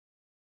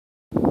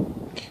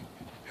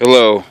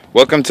Hello,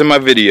 welcome to my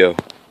video.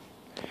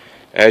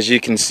 As you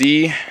can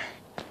see,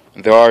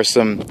 there are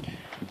some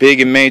big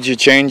and major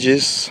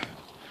changes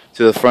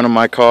to the front of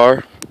my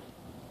car.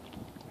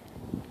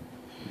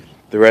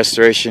 The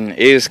restoration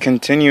is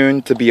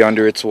continuing to be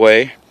under its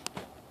way.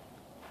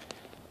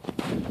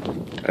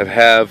 I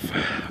have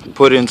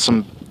put in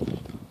some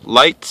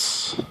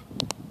lights,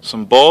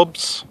 some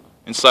bulbs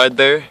inside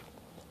there,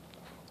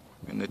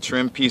 and the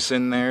trim piece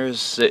in there is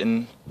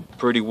sitting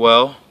pretty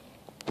well.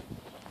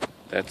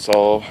 That's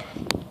all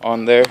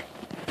on there.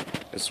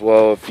 As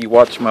well, if you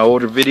watch my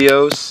older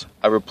videos,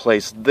 I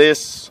replaced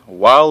this a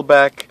while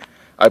back.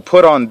 I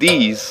put on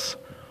these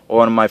on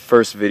one of my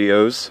first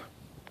videos.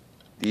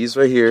 These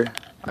right here.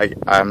 I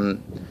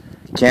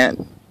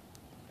can't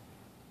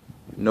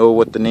know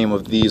what the name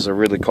of these are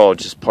really called,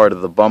 just part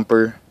of the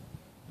bumper.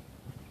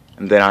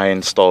 And then I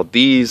installed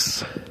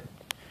these.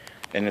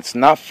 And it's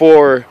not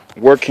for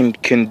working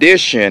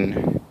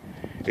condition.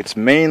 It's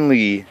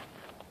mainly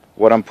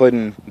what I'm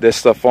putting this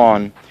stuff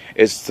on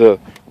is to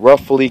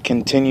roughly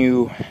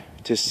continue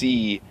to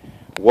see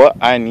what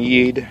I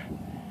need.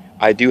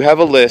 I do have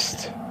a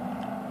list,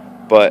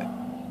 but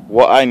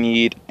what I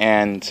need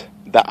and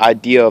the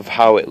idea of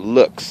how it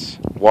looks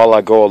while I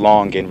go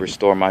along and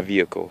restore my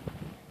vehicle.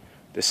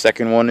 The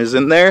second one is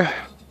in there,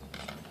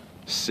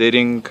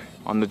 sitting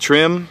on the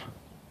trim.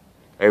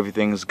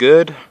 Everything's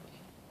good.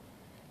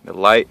 The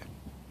light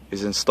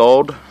is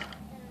installed.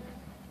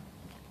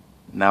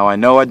 Now I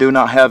know I do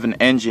not have an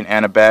engine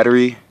and a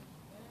battery,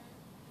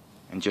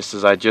 and just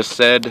as I just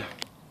said,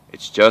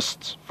 it's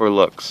just for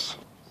looks,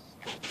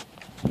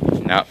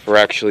 not for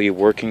actually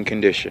working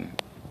condition.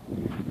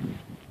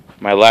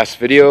 My last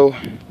video,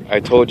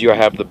 I told you I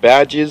have the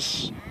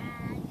badges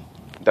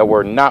that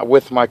were not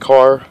with my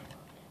car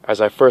as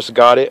I first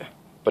got it,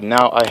 but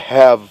now I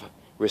have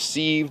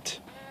received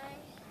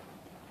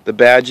the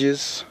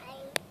badges.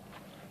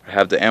 I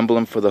have the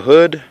emblem for the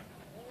hood.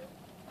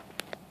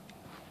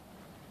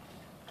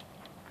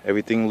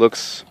 Everything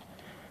looks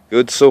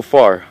good so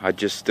far. I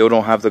just still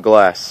don't have the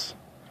glass,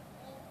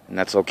 and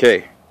that's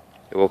okay.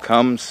 It will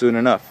come soon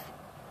enough.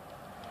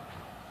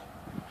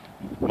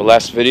 My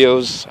last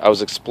videos, I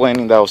was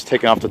explaining that I was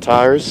taking off the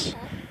tires.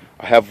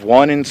 I have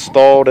one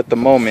installed at the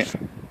moment,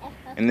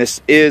 and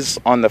this is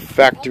on the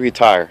factory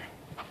tire.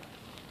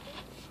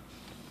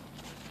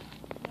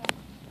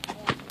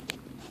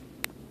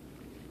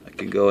 I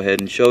can go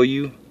ahead and show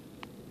you.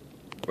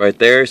 Right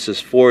there, it says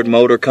Ford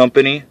Motor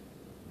Company.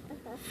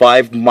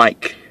 5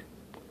 mic.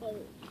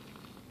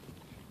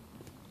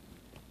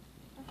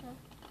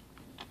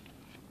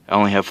 I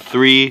only have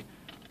 3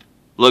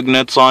 lug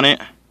nuts on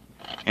it,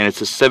 and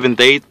it's a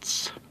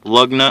 7/8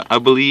 lug nut, I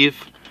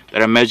believe,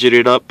 that I measured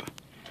it up.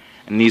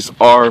 And these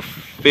are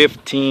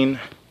 14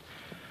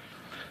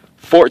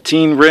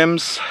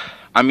 rims.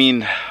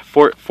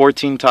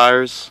 14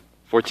 tires,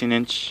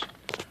 14-inch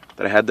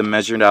that I had them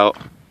measured out.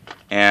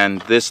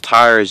 And this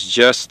tire is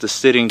just the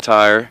sitting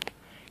tire.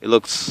 It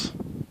looks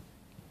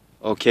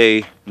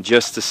okay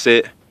just to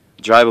sit.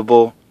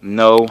 Drivable,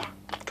 no,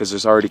 because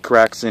there's already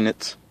cracks in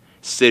it.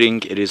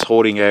 Sitting, it is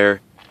holding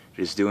air,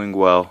 it is doing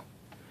well,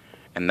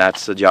 and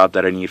that's the job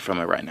that I need from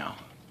it right now.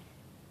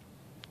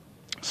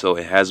 So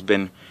it has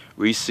been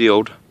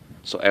resealed,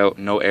 so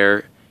no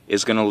air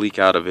is going to leak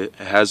out of it.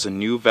 It has a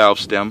new valve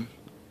stem.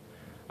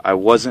 I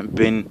wasn't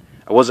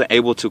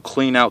able to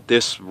clean out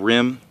this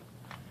rim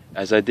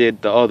as I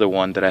did the other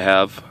one that I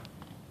have.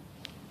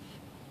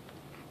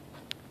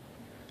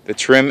 The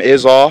trim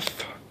is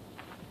off.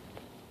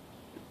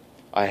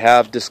 I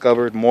have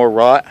discovered more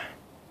rot,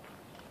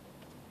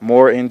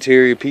 more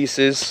interior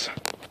pieces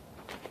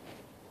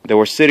that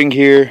were sitting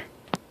here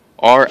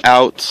are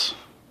out.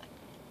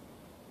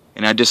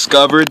 And I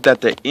discovered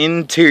that the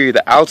interior,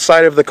 the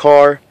outside of the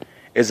car,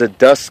 is a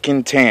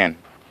duskin tan.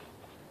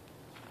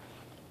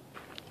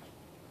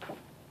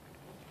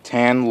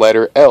 Tan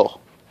letter L.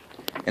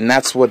 And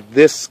that's what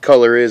this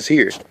color is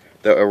here,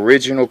 the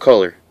original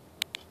color.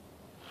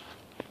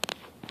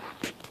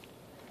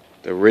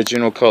 The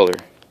original color.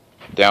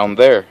 Down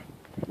there,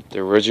 the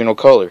original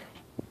color.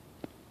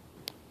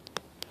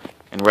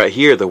 And right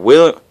here,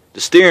 the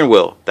steering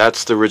wheel,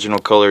 that's the original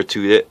color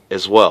to it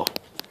as well.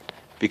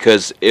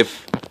 Because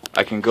if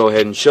I can go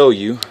ahead and show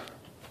you,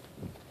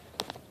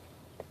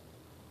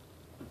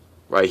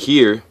 right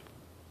here,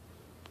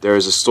 there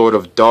is a sort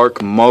of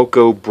dark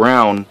mocha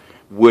brown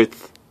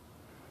with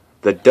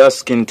the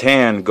duskin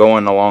tan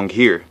going along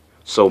here.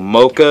 So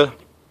mocha,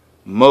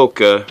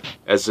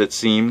 as it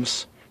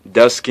seems,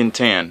 duskin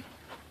tan.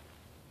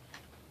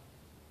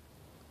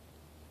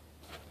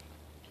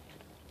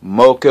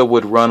 Mocha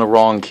would run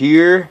along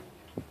here.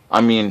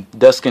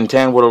 Duskin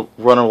tan would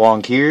run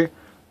along here.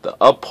 The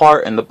up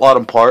part and the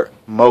bottom part,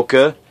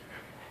 mocha.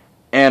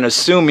 And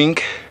assuming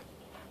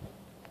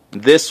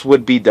this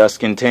would be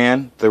duskin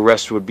tan, the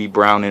rest would be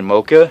brown and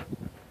mocha.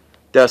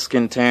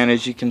 Duskin tan,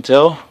 as you can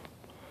tell.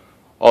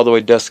 All the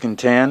way duskin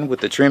tan with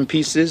the trim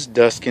pieces.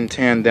 Duskin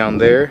tan down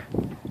there.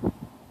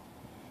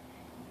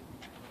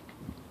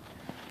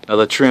 Now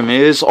the trim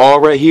is all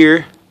right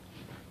here.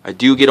 I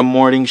do get a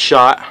morning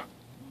shot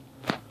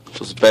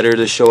So it's better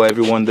to show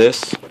everyone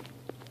this.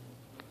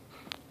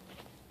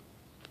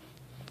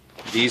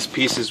 These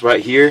pieces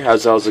right here,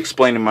 as I was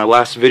explaining in my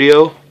last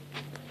video,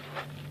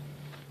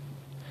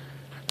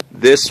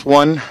 this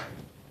one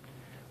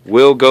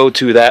will go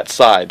to that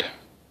side.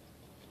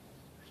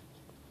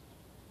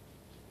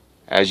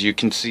 As you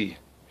can see,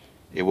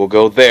 it will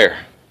go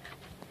there.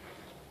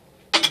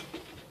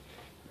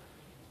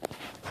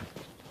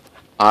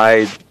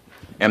 I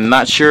am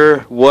not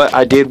sure what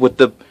I did with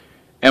the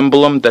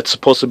emblem that's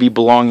supposed to be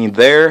belonging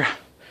there.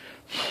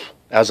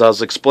 As I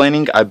was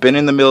explaining, I've been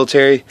in the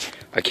military.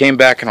 I came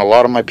back and a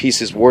lot of my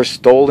pieces were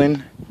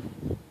stolen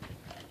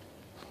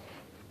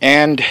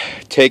and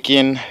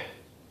taken,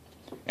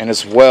 and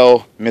as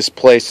well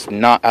misplaced,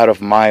 not out of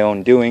my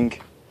own doing,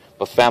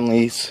 but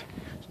families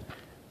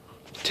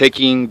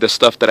taking the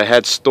stuff that I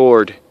had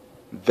stored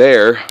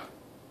there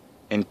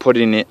and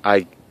putting it,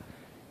 I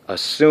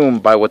assume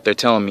by what they're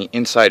telling me,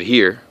 inside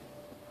here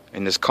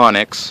in this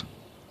Connex.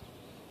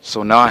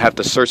 So now I have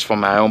to search for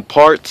my own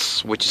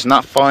parts, which is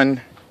not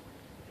fun.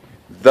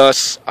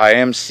 Thus, I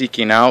am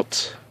seeking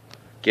out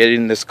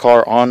getting this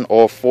car on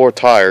all 4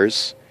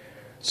 tires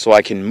so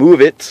I can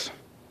move it,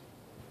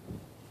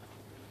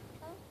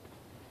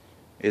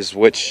 is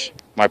which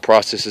my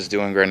process is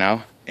doing right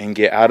now, and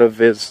get out of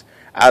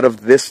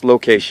this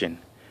location.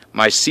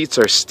 My seats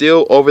are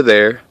still over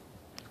there.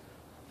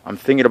 I'm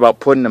thinking about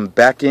putting them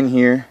back in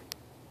here,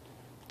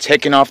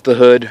 taking off the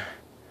hood,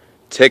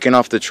 taking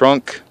off the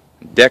trunk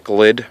deck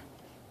lid,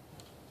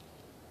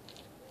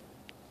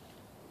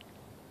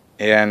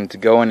 and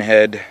going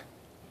ahead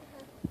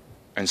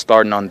and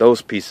starting on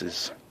those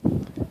pieces.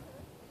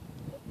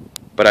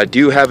 But I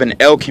do have an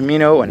El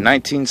Camino, a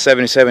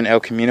 1977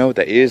 El Camino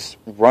that is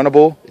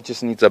runnable. It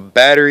just needs a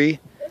battery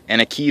and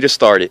a key to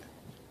start it.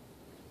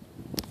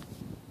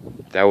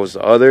 That was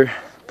the other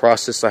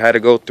process I had to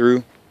go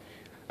through.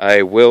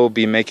 I will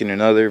be making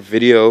another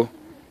video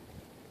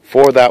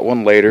for that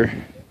one later.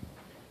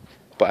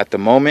 But at the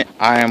moment,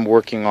 I am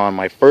working on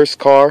my first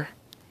car,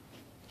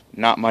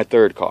 not my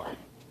third car.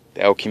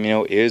 The El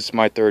Camino is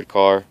my third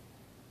car,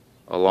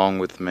 along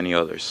with many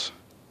others.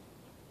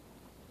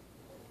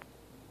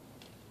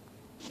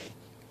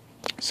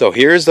 So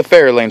here's the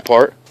Fairlane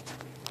part.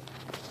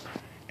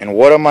 And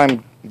what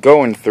I'm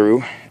going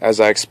through, as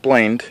I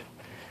explained,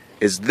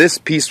 is this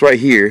piece right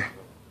here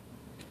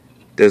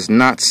does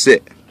not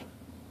sit.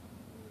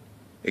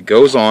 It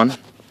goes on.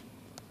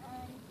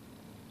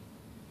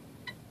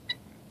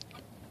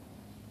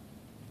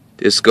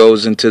 This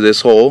goes into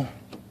this hole.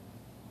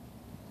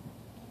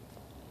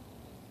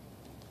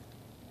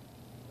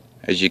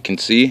 As you can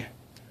see,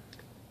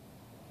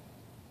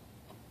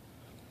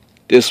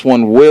 this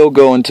one will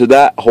go into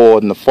that hole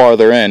in the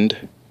farther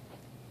end,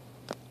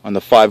 on the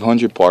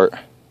 500 part,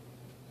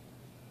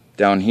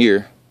 down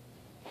here.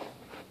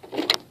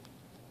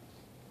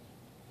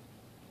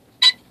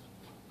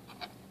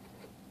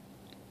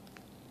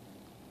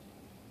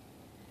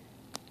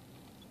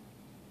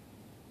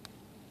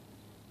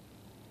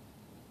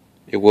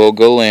 It will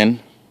go in.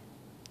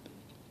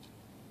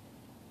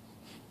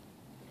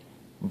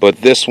 But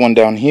this one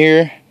down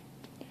here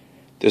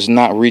does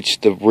not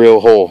reach the real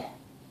hole.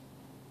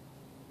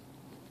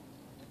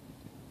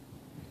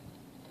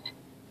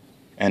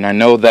 And I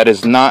know that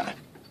is not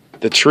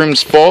the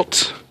trim's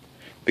fault,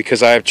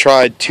 because I have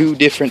tried 2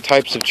 different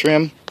types of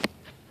trim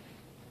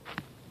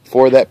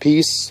for that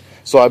piece.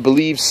 So I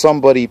believe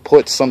somebody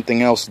put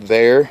something else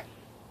there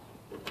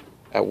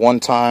at one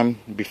time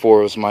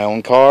before it was my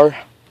own car.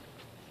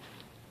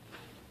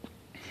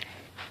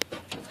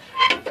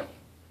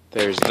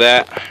 There's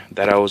that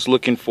I was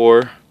looking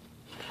for.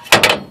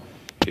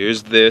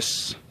 Here's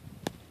this.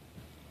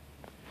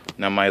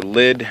 Now my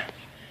lid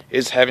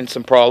is having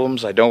some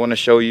problems. I don't want to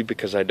show you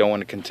because I don't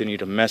want to continue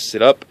to mess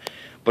it up.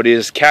 But it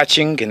is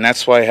catching, and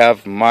that's why I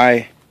have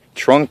my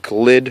trunk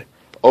lid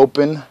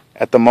open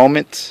at the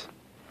moment.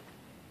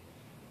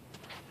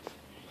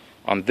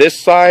 On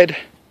this side,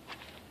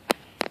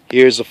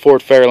 here's a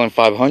Ford Fairlane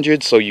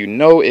 500. So you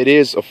know it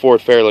is a Ford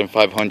Fairlane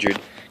 500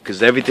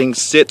 because everything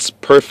sits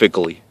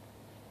perfectly.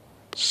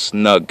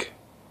 Snug.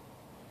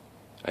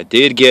 I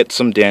did get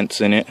some dents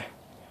in it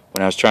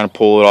when I was trying to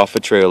pull it off a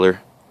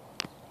trailer.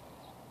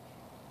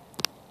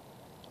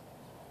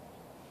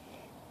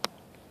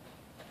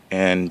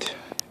 And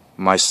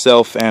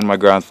myself and my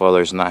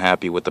grandfather is not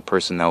happy with the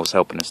person that was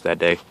helping us that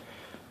day.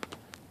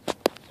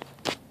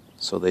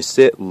 So they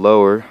sit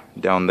lower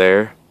down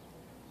there,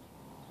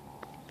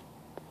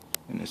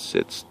 and it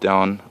sits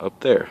down up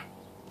there.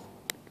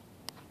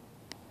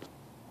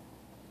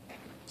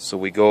 So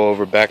we go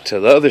over back to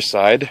the other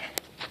side,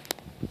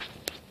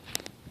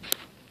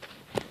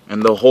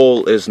 and the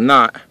hole is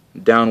not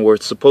down where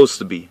it's supposed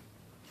to be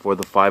for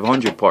the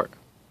 500 part.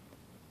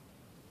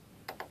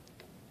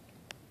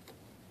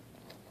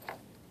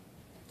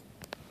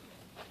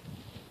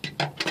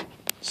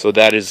 So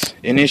that is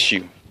an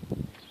issue.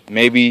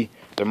 Maybe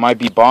there might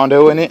be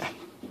Bondo in it,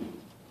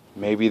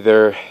 maybe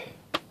there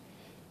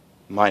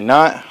might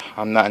not.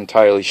 I'm not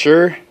entirely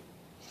sure,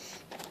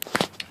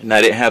 and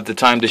I didn't have the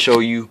time to show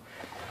you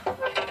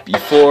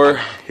before.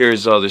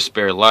 Here's the other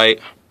spare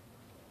light.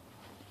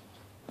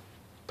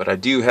 But I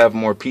do have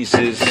more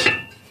pieces.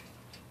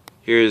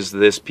 Here's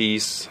this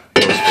piece,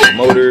 goes for the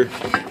motor.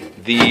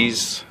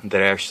 These,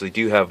 that I actually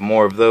do have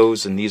more of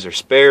those, and these are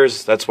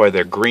spares. That's why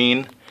they're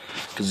green,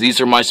 because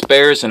these are my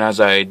spares, and as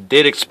I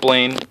did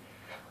explain,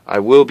 I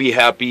will be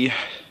happy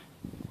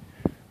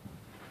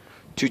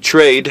to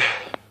trade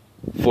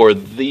for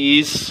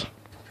these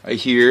right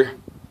here.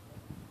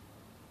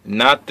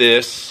 Not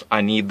this,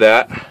 I need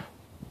that.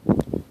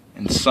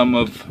 And some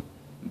of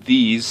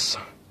these.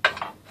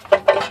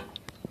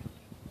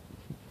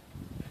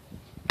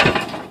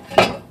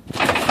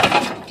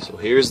 So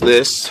here's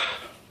this.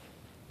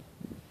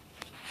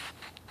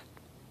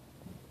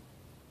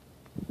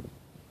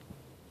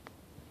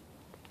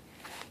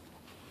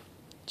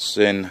 It's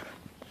in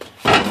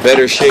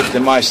better shape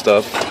than my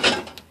stuff.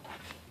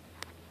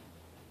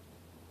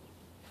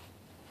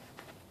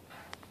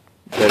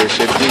 Better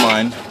shape than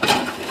mine.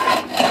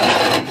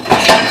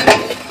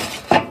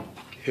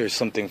 Here's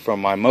something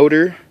from my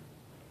motor.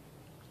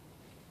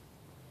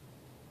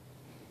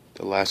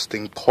 The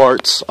lasting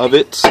parts of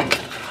it.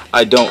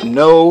 I don't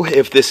know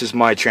if this is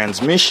my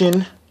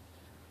transmission.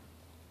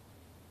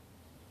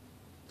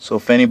 So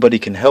if anybody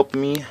can help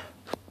me.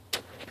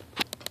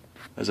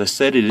 As I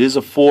said, it is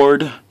a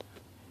Ford.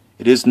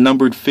 It is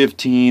numbered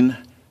 15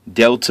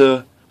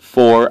 Delta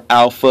 4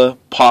 Alpha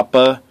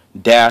Papa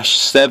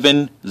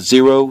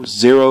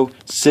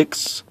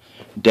 -7006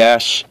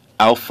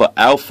 Alpha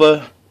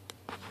Alpha.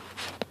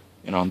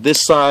 And on this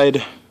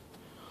side,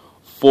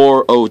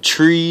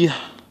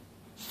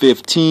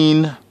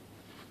 40315.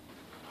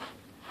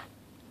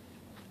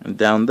 And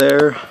down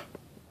there,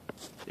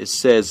 it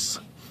says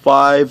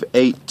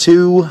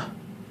 582.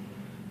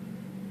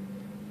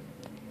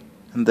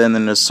 And then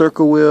in the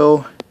circle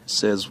wheel, it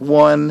says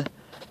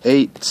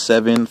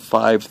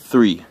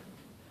 18753.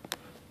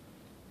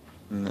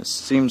 And this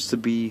seems to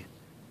be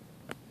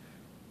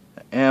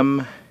an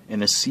M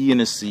and a C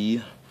and a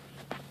C.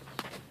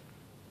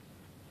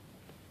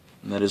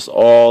 And that is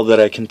all that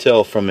I can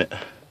tell from it.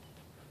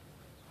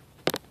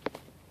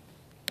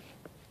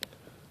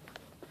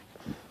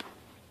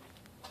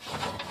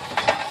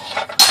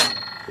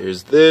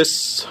 Here's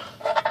this,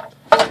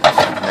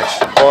 an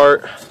extra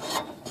part.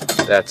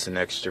 That's an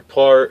extra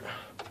part.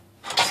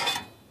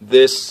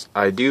 This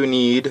I do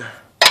need.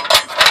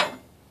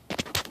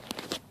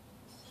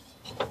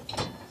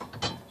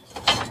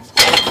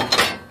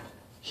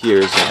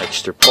 Here's an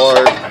extra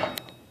part.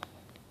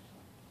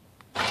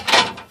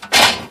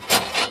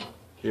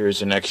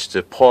 Here's an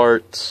extra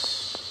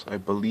part, I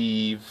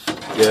believe.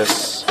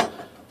 Yes.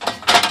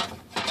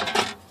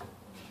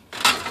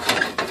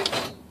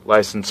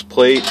 License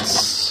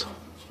plates.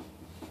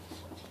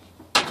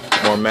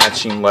 More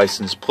matching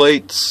license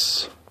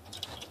plates.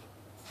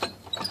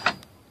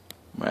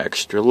 My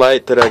extra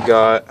light that I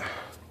got.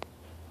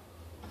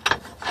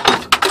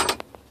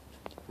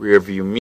 Rear view mirror.